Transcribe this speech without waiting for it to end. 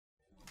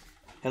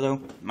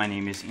Hello, my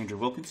name is Andrew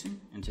Wilkinson,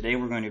 and today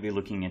we're going to be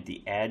looking at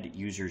the Add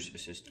Users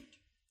Assistant.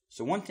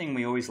 So one thing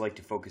we always like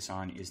to focus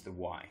on is the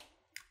why.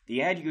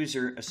 The Add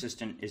User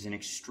Assistant is an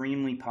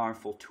extremely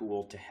powerful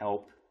tool to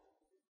help,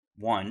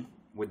 one,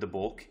 with the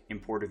bulk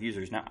import of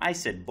users. Now I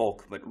said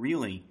bulk, but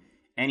really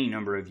any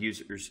number of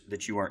users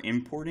that you are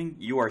importing,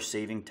 you are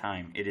saving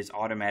time. It is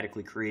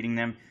automatically creating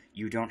them.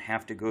 You don't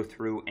have to go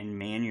through and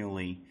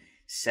manually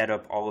set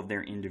up all of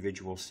their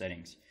individual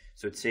settings.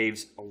 So it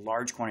saves a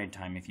large quantity of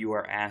time. If you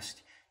are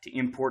asked to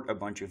import a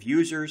bunch of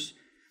users,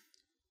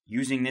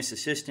 using this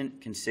assistant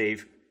can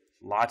save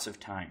lots of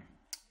time.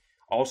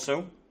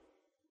 Also,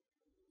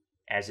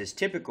 as is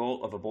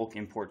typical of a bulk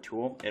import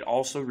tool, it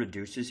also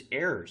reduces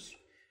errors.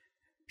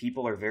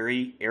 People are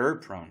very error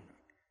prone.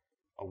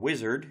 A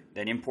wizard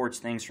that imports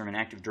things from an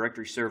Active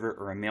Directory server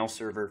or a mail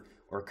server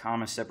or a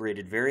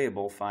comma-separated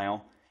variable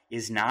file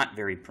is not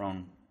very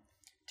prone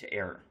to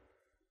error.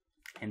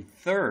 And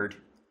third,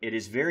 it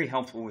is very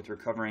helpful with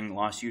recovering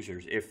lost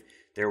users. If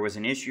there was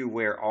an issue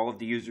where all of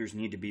the users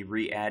need to be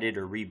re-added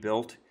or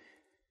rebuilt,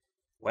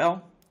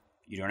 well,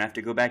 you don't have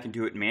to go back and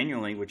do it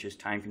manually, which is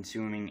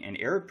time-consuming and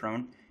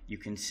error-prone. You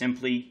can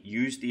simply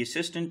use the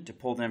assistant to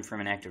pull them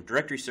from an Active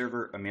Directory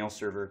server, a mail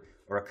server,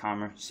 or a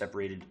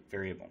comma-separated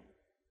variable.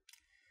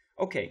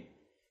 Okay,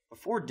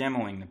 before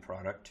demoing the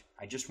product,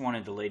 I just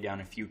wanted to lay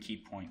down a few key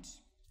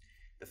points.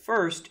 The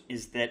first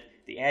is that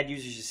the Add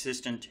Users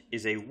Assistant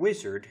is a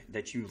wizard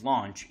that you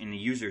launch in the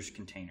users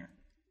container.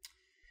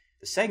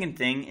 The second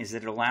thing is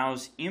that it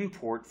allows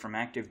import from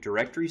Active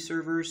Directory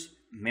servers,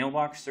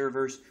 mailbox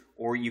servers,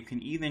 or you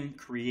can even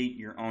create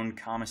your own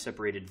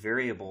comma-separated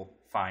variable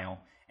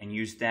file and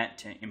use that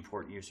to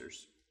import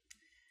users.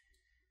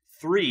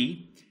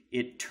 3,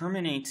 it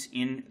terminates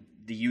in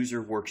the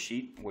user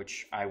worksheet,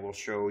 which I will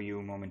show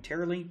you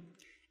momentarily.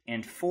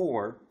 And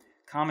 4,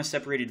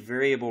 comma-separated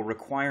variable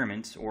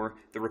requirements, or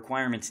the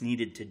requirements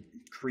needed to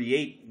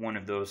create one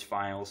of those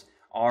files,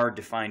 are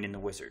defined in the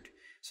wizard.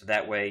 So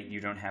that way you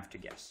don't have to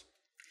guess.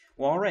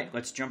 Well, all right,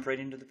 let's jump right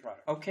into the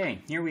product.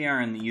 Okay, here we are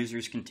in the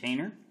users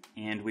container,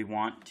 and we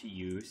want to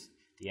use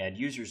the Add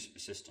Users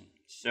Assistant.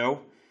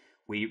 So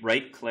we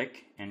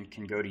right-click and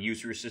can go to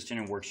User Assistant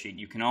and Worksheet.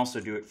 You can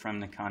also do it from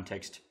the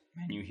context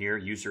menu here,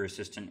 User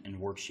Assistant and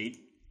Worksheet.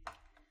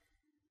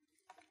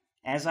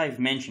 As I've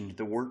mentioned,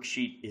 the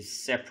worksheet is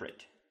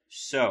separate.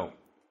 So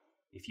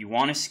if you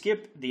want to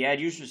skip the Add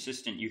User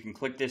Assistant, you can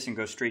click this and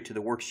go straight to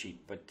the worksheet.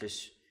 But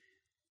this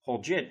whole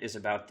JIT is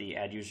about the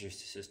Add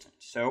Users Assistant.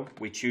 So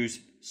we choose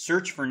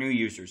Search for New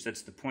Users.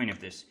 That's the point of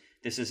this.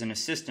 This is an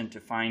assistant to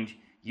find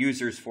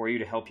users for you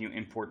to help you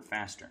import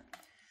faster.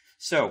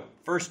 So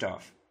first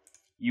off,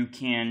 you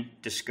can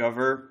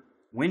discover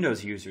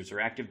Windows users or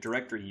Active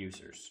Directory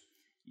users.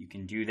 You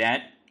can do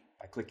that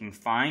by clicking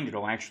Find.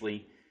 It'll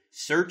actually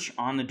search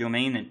on the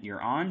domain that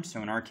you're on.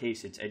 So in our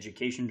case, it's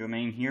education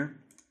domain here.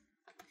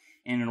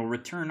 And it'll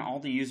return all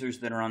the users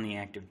that are on the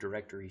Active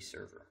Directory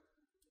server.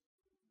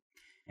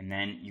 And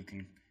then you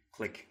can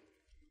click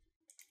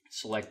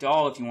Select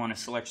All if you want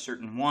to select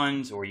certain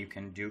ones, or you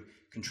can do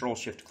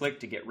Control-Shift-Click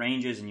to get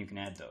ranges, and you can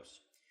add those.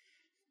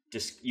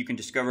 You can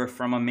discover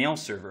from a mail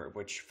server,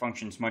 which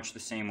functions much the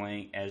same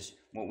way as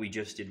what we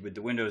just did with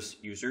the Windows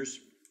users.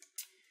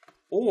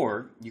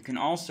 Or you can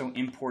also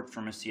import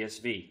from a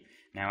CSV.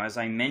 Now, as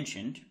I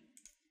mentioned,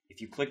 if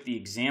you click the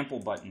example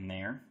button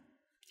there,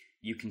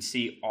 you can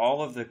see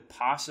all of the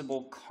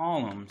possible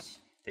columns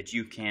that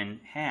you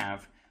can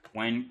have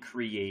when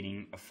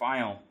creating a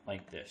file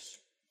like this.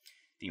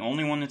 The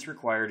only one that's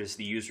required is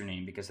the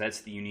username, because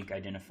that's the unique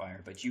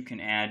identifier. But you can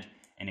add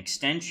an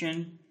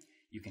extension,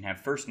 you can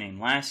have first name,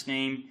 last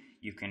name,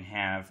 you can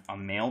have a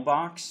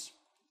mailbox,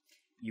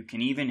 you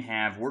can even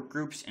have work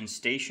groups and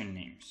station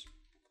names.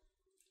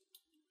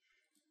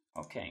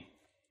 Okay.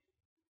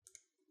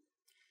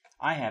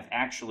 I have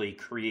actually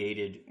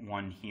created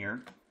one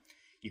here.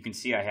 You can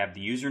see I have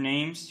the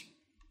usernames,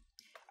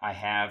 I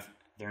have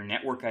their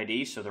network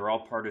ID, so they're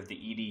all part of the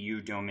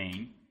edu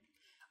domain.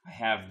 I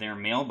have their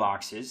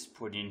mailboxes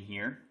put in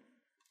here.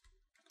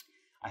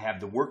 I have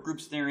the work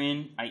groups they're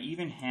in. I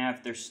even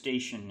have their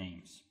station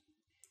names.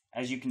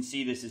 As you can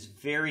see, this is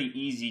very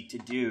easy to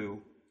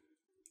do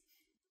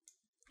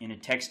in a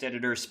text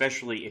editor,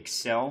 especially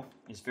Excel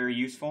is very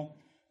useful.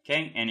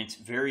 Okay, and it's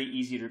very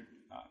easy to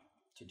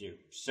do.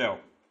 So,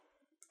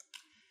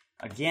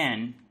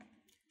 again,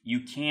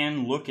 you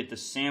can look at the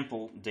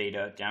sample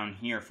data down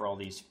here for all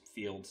these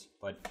fields,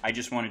 but I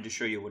just wanted to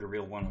show you what a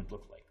real one would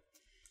look like.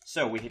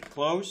 So we hit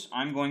close.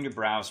 I'm going to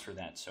browse for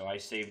that. So I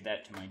saved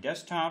that to my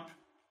desktop.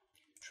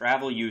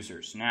 Travel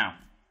users. Now,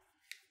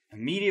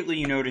 immediately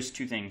you notice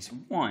two things.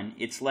 One,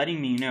 it's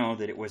letting me know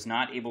that it was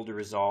not able to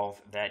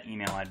resolve that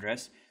email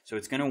address. So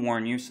it's going to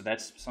warn you. So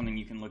that's something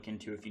you can look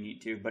into if you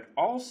need to. But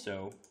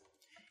also,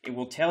 it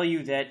will tell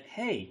you that,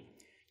 hey,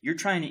 you're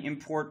trying to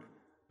import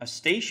a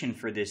station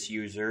for this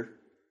user,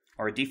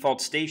 or a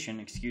default station,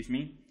 excuse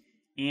me,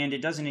 and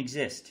it doesn't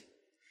exist.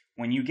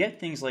 When you get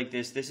things like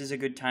this is a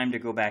good time to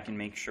go back and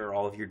make sure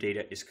all of your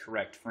data is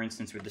correct. For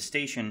instance, with the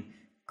station,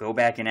 go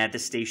back and add the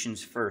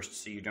stations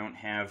first so you don't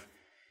have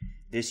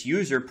this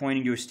user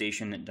pointing to a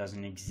station that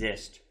doesn't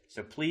exist.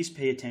 So please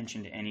pay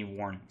attention to any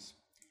warnings.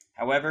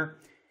 However,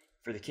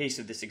 for the case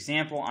of this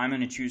example, I'm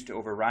going to choose to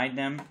override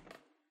them.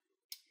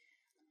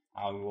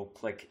 I will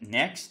click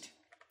Next.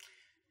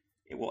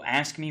 It will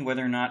ask me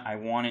whether or not I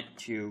want it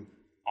to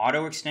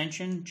auto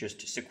extension, just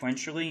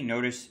sequentially.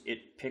 Notice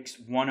it picks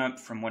one up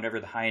from whatever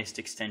the highest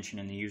extension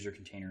in the user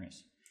container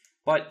is.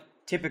 But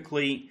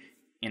typically,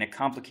 in a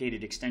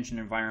complicated extension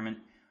environment,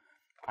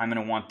 I'm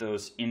going to want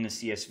those in the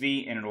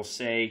CSV, and it'll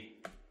say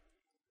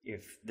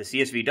if the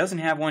CSV doesn't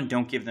have one,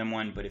 don't give them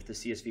one, but if the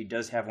CSV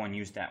does have one,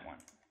 use that one.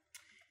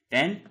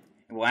 Then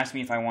it will ask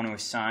me if I want to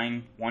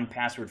assign one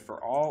password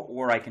for all,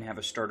 or I can have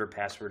a starter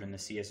password in the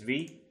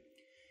CSV.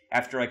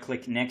 After I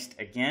click Next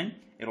again,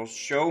 it'll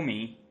show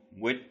me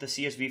what the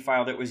CSV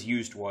file that was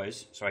used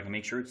was, so I can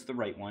make sure it's the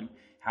right one,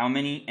 how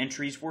many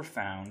entries were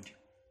found.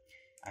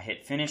 I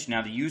hit Finish.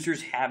 Now the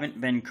users haven't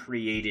been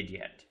created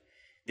yet.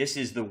 This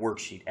is the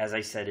worksheet. As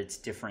I said, it's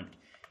different.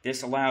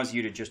 This allows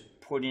you to just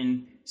put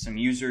in some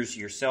users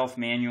yourself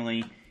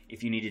manually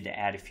if you needed to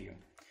add a few.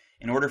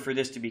 In order for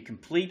this to be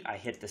complete, I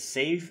hit the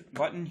Save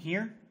button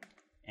here,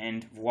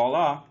 and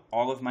voila,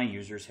 all of my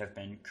users have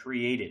been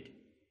created.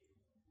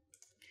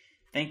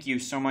 Thank you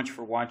so much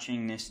for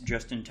watching this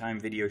just-in-time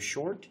video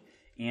short,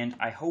 and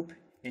I hope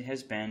it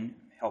has been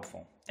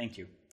helpful. Thank you.